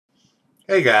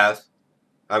Hey guys,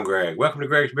 I'm Greg. Welcome to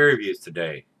Gregsbeerreviews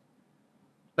today.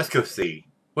 Let's go see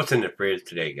what's in the fridge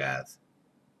today, guys.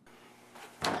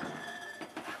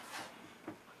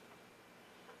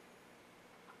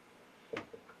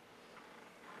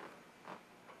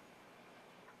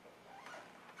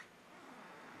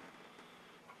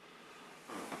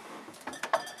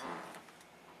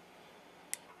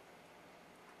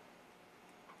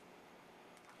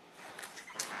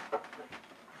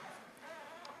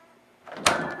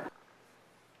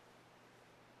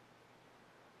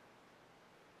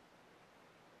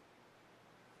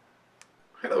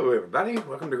 Hello everybody,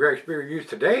 welcome to Gregsbeerreviews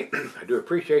today. I do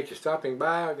appreciate you stopping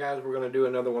by. Guys, we're going to do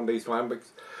another one of these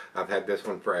lambics. I've had this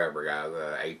one forever, guys,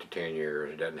 8 to 10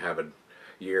 years. It doesn't have a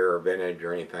year or vintage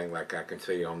or anything like I can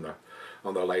see on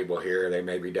the label here. They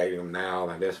may be dating them now,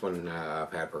 and this one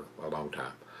I've had for a long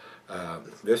time.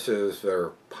 This is their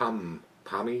Pomme,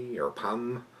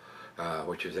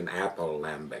 which is an apple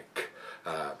lambic.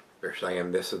 They're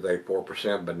saying this is a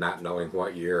 4%, but not knowing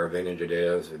what year or vintage it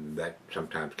is, and that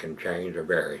sometimes can change or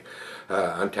vary.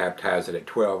 Untapped has it at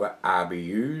 12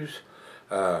 IBUs.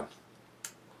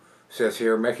 Says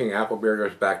here, making apple beer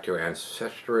goes back to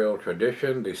ancestral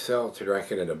tradition. They sell to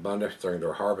drink it in abundance during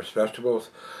their harvest festivals.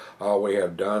 All we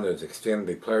have done is extend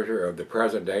the pleasure of the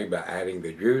present day by adding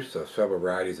the juice of several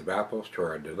varieties of apples to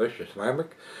our delicious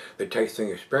lambic. The tasting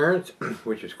experience,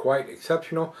 which is quite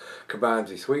exceptional, combines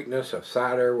the sweetness of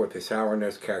cider with the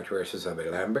sourness characteristics of a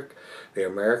lambic. The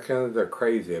Americans are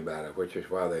crazy about it, which is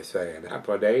why they say an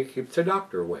apple a day keeps the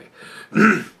doctor away.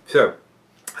 So,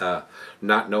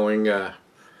 not knowing the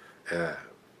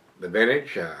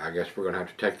vintage, I guess we're going to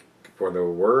have to take for the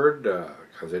word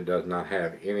because it does not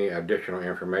have any additional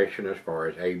information as far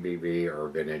as ABV or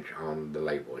vintage on the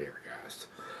label here, guys.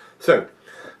 So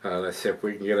let's see if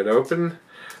we can get it open.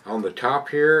 On the top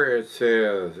here it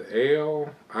says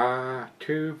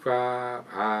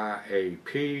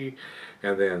LI25IAP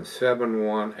and then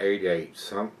 7188.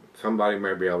 Somebody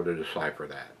may be able to decipher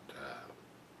that.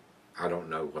 I don't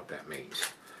know what that means,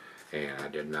 and I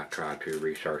did not try to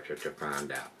research it to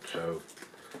find out. So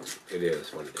it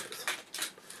is what it is.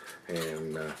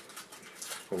 And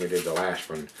when we did the last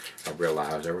one, I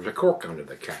realized there was a cork under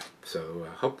the cap. So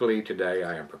hopefully today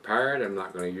I am prepared. I'm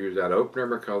not going to use that opener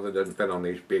because it doesn't fit on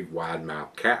these big wide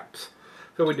mouth caps.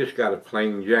 So we just got a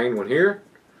plain Jane one here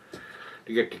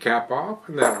to get the cap off,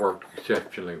 and that worked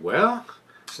exceptionally well.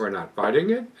 We're not fighting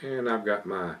it, and I've got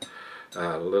my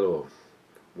little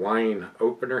wine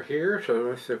opener here, so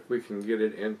let's see if we can get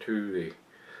it into the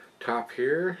top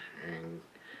here and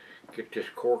get this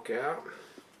cork out.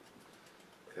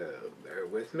 So bear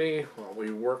with me while we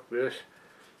work this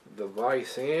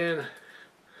device in.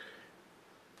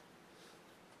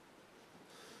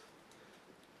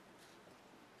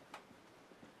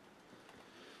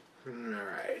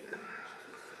 Alright.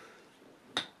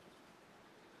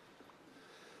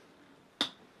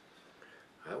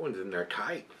 That one's in there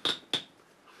tight.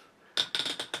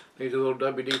 Needs a little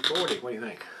WD-40. What do you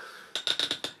think?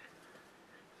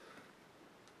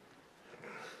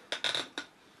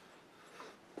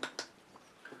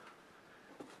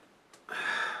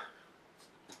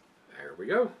 There we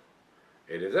go.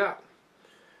 It is out.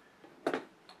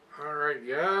 Alright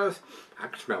guys, I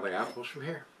can smell the apples from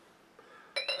here.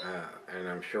 And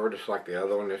I'm sure just like the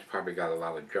other one, it's probably got a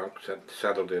lot of junk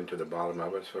settled into the bottom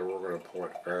of it, so we're going to pour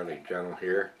it fairly gentle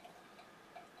here.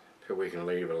 So we can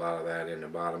leave a lot of that in the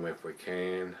bottom if we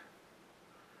can.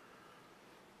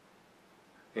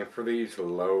 And for these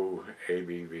low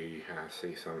ABV, I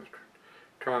see some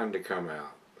trying to come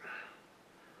out.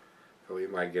 So we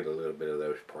might get a little bit of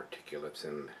those particulates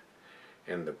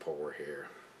in the pour here.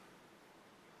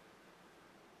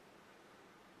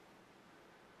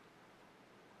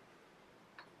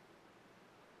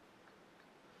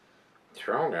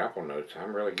 Strong apple notes.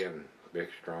 I'm really getting big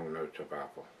strong notes of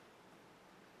apple.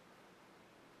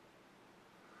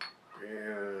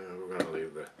 Yeah, we're going to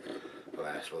leave the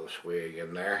last little swig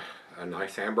in there. A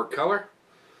nice amber color.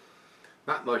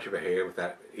 Not much of a head with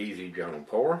that easy gentle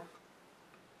pour.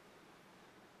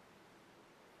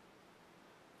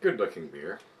 Good looking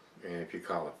beer. And if you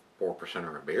call it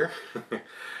 4% a beer.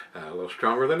 A little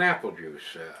stronger than apple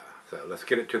juice. So let's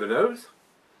get it to the nose.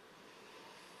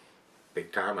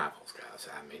 Big time apples, guys.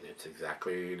 I mean, it's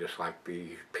exactly just like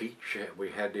the peach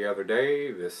we had the other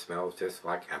day. This smells just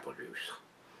like apple juice.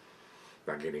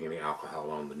 Not getting any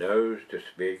alcohol on the nose,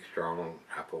 just big, strong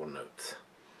apple notes.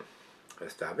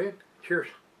 Let's dive in. Cheers.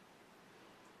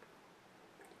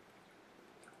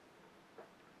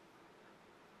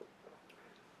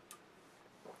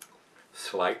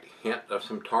 Slight hint of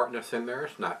some tartness in there.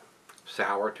 It's not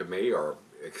sour to me or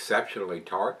exceptionally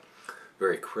tart.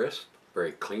 Very crisp,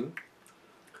 very clean,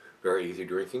 very easy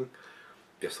drinking,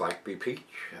 just like the peach.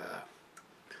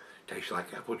 Tastes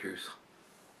like apple juice.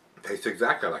 Tastes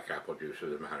exactly like apple juice,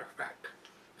 as a matter of fact.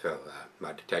 So,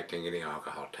 not detecting any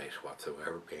alcohol taste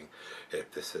whatsoever, being,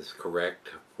 if this is correct,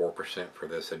 4% for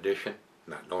this edition,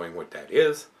 not knowing what that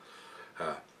is.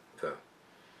 So,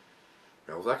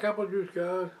 smells like apple juice,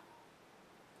 guys.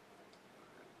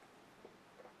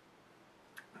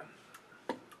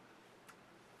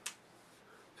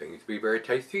 Seems to be very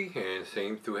tasty and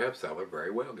seems to have sold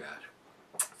very well, guys.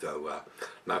 So,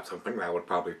 not something I would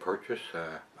probably purchase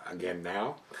again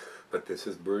now, but this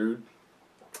is brewed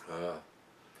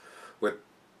with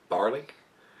barley,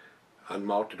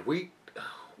 unmalted wheat,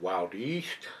 wild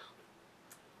yeast.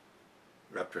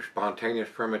 After spontaneous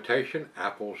fermentation,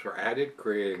 apples are added,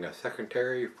 creating a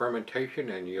secondary fermentation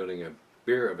and yielding a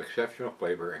beer of exceptional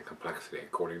flavor and complexity,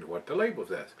 according to what the label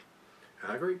says.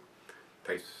 I agree.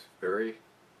 Tastes very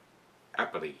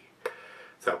appley.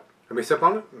 So, let me sip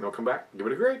on it, and I'll come back and give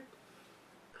it a grade.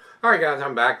 Alright guys,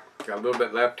 I'm back. Got a little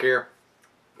bit left here.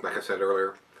 Like I said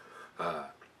earlier,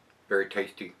 very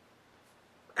tasty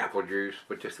apple juice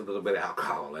with just a little bit of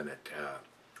alcohol in it.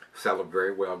 Selled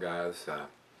very well, guys.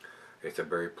 It's a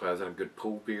very pleasant, good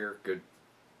pool beer, good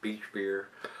beach beer.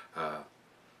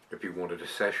 If you wanted to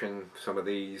session some of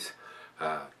these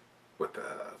with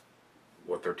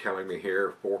what they're telling me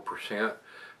here, 4%,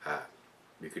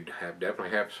 you could definitely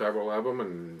have several of them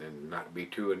and not be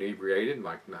too inebriated,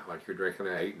 not like you're drinking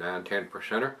an 8, 9,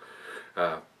 10%er.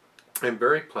 And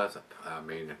very pleasant. I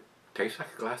mean, it tastes like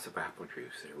a glass of apple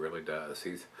juice. It really does.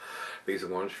 These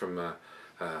ones from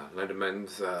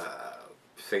Lindemans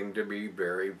seem to be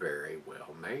very, very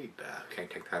well made. Can't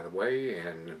take that away.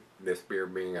 And this beer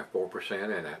being at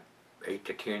 4% and at 8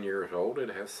 to 10 years old, it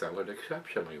has sold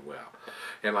exceptionally well.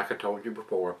 And like I told you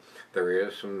before, there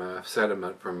is some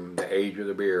sediment from the age of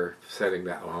the beer setting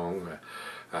that long.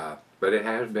 But it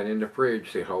has been in the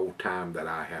fridge the whole time that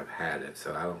I have had it,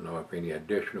 so I don't know if any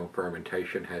additional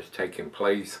fermentation has taken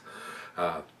place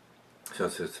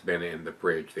since it's been in the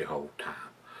fridge the whole time.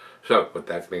 So, with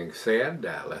that being said,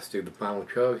 let's do the final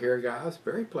chug here, guys.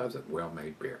 Very pleasant,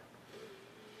 well-made beer.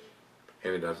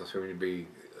 And it doesn't seem to be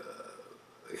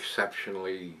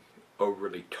exceptionally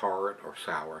overly tart or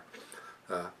sour.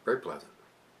 Very pleasant.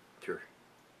 Cheers.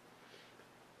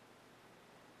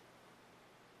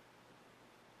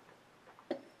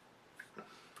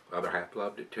 The other half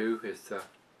loved it too. It's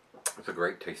a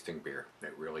great tasting beer.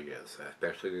 It really is,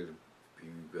 especially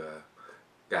you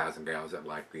guys and gals that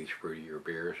like these fruitier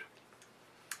beers.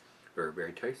 Very,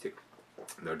 very tasty,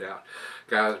 no doubt.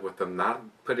 Guys, with them not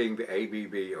putting the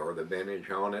ABV or the vintage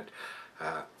on it,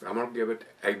 I'm going to give it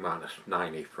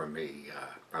A-90 from me.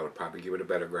 I would probably give it a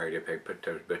better grade if they put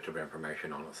those bits of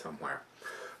information on it somewhere.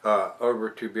 Over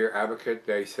to Beer Advocate,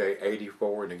 they say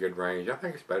 84 in a good range. I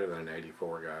think it's better than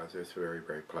 84, guys. It's a very,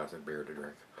 very pleasant beer to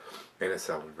drink. And it's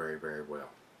selling very, very well.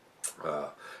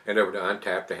 And over to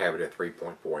Untappd, they have it at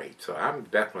 3.48. So I'm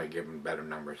definitely giving better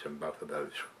numbers than both of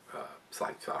those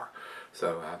sites are.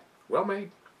 So, well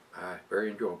made. Very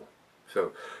enjoyable.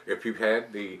 So, if you've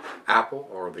had the apple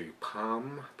or the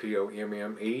Pomme,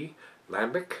 P-O-M-M-E,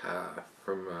 Lambic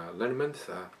from Lindemans,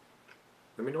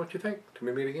 let me know what you think. Till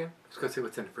we meet again, let's go see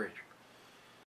what's in the fridge.